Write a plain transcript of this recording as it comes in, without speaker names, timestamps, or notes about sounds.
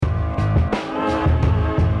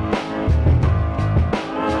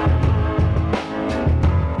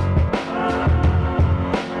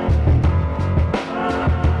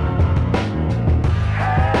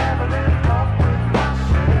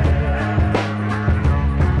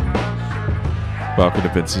Welcome to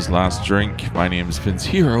Vince's Last Drink. My name is Vince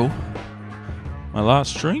Hero. My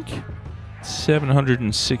last drink?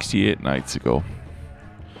 768 nights ago.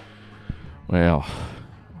 Well,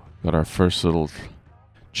 got our first little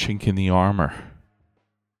chink in the armor.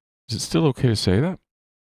 Is it still okay to say that?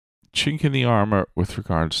 Chink in the armor with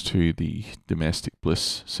regards to the domestic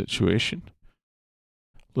bliss situation.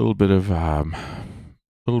 A little bit of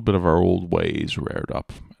our old ways reared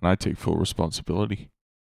up, and I take full responsibility.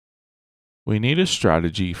 We need a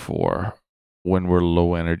strategy for when we're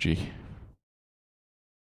low energy.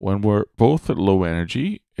 When we're both at low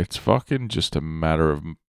energy, it's fucking just a matter of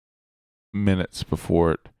minutes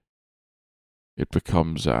before it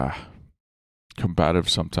becomes combative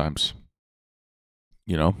sometimes.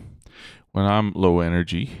 You know, when I'm low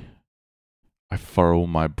energy, I furrow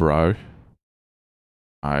my brow.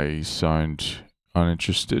 I sound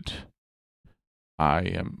uninterested.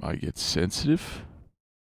 I get sensitive.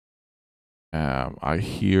 I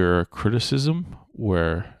hear criticism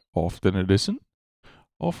where often it isn't.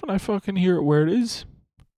 Often I fucking hear it where it is.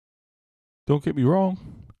 Don't get me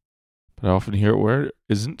wrong, but I often hear it where it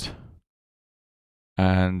isn't.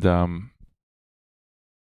 And I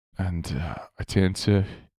tend to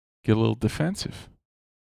get a little defensive,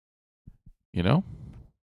 you know?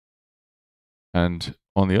 And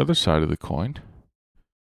on the other side of the coin,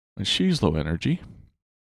 when she's low energy,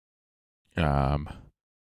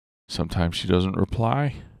 sometimes she doesn't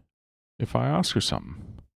reply if I ask her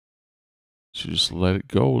something. She just let it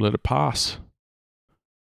go, let it pass.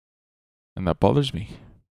 And that bothers me.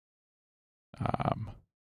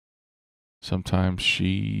 Sometimes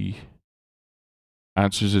she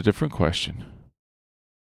answers a different question.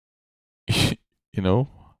 You know?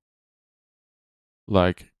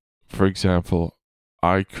 Like, for example,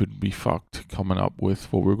 I could be fucked coming up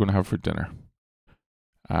with what we're going to have for dinner.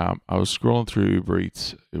 I was scrolling through Uber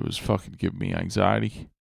Eats. It was fucking giving me anxiety.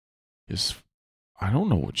 I don't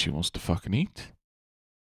know what she wants to fucking eat.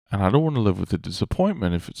 And I don't want to live with the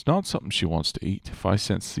disappointment if it's not something she wants to eat. If I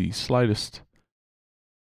sense the slightest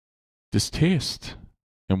distaste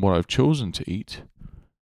in what I've chosen to eat,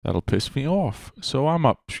 that'll piss me off. So I'm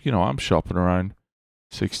up, I'm shopping around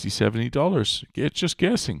 $60, $70. Just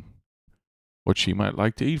guessing what she might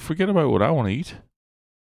like to eat. Forget about what I want to eat.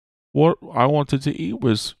 What I wanted to eat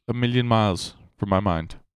was a million miles from my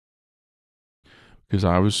mind. Because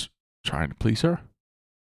I was trying to please her.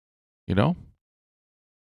 You know?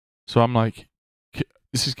 So I'm like,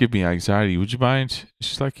 this is giving me anxiety. Would you mind?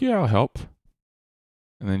 She's like, yeah, I'll help.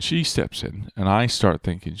 And then she steps in, and I start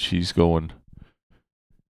thinking she's going,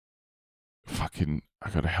 fucking, I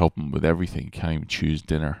gotta help him with everything. Can't even choose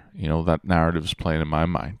dinner. You know, that narrative's playing in my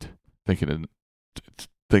mind. Thinking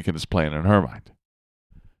it's playing in her mind.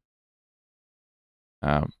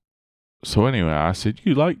 So anyway, I said,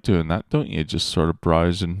 you like doing that, don't you? Just sort of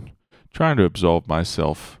browsing, trying to absolve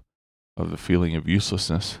myself of the feeling of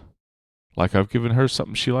uselessness. Like I've given her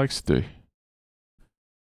something she likes to do.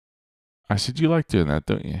 I said, you like doing that,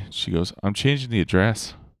 don't you? She goes, I'm changing the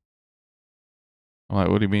address. I'm like,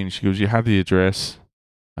 what do you mean? She goes, you had the address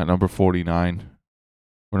at number 49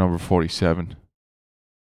 or number 47.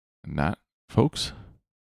 And that, folks,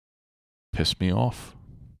 pissed me off.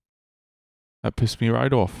 That pissed me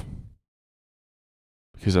right off.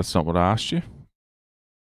 Because that's not what I asked you.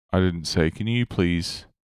 I didn't say, can you please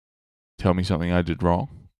tell me something I did wrong?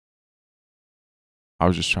 I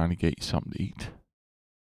was just trying to get you something to eat.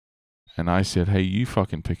 And I said, hey, you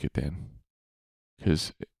fucking pick it then.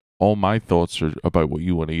 Because all my thoughts are about what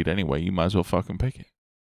you want to eat anyway. You might as well fucking pick it.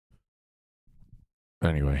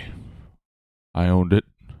 Anyway, I owned it.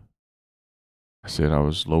 I said I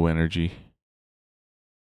was low energy.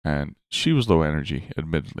 And she was low energy,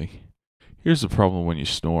 admittedly. Here's the problem when you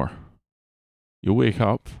snore. You wake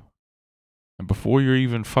up, and before you're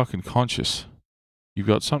even fucking conscious, you've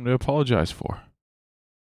got something to apologize for.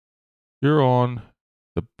 You're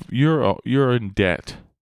in debt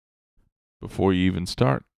before you even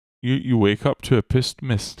start. You wake up to a pissed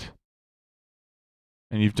mist,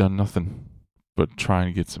 and you've done nothing but try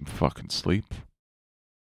and get some fucking sleep.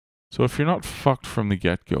 So if you're not fucked from the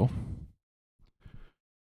get-go,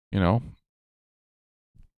 you know,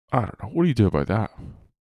 I don't know. What do you do about that?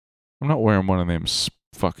 I'm not wearing one of them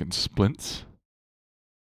fucking splints.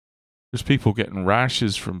 There's people getting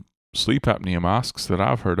rashes from sleep apnea masks that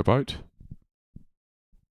I've heard about.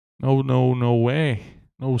 No way.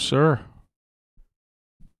 No, sir.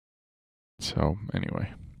 So,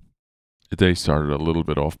 anyway. The day started a little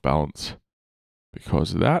bit off balance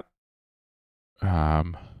because of that.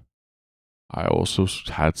 I also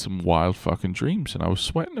had some wild fucking dreams and I was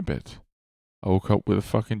sweating a bit. I woke up with a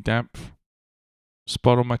fucking damp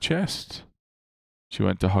spot on my chest. She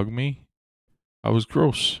went to hug me. I was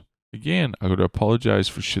gross. Again, I gotta apologize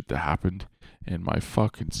for shit that happened in my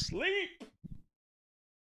fucking sleep.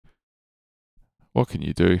 What can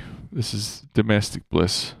you do? This is domestic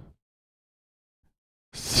bliss.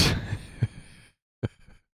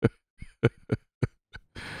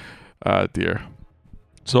 Ah, dear.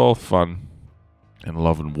 It's all fun and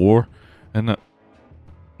love and war. And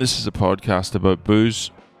this is a podcast about booze.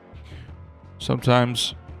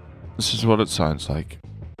 Sometimes this is what it sounds like.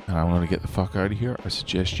 And I'm going to get the fuck out of here. I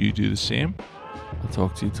suggest you do the same. I'll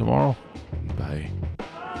talk to you tomorrow. Bye.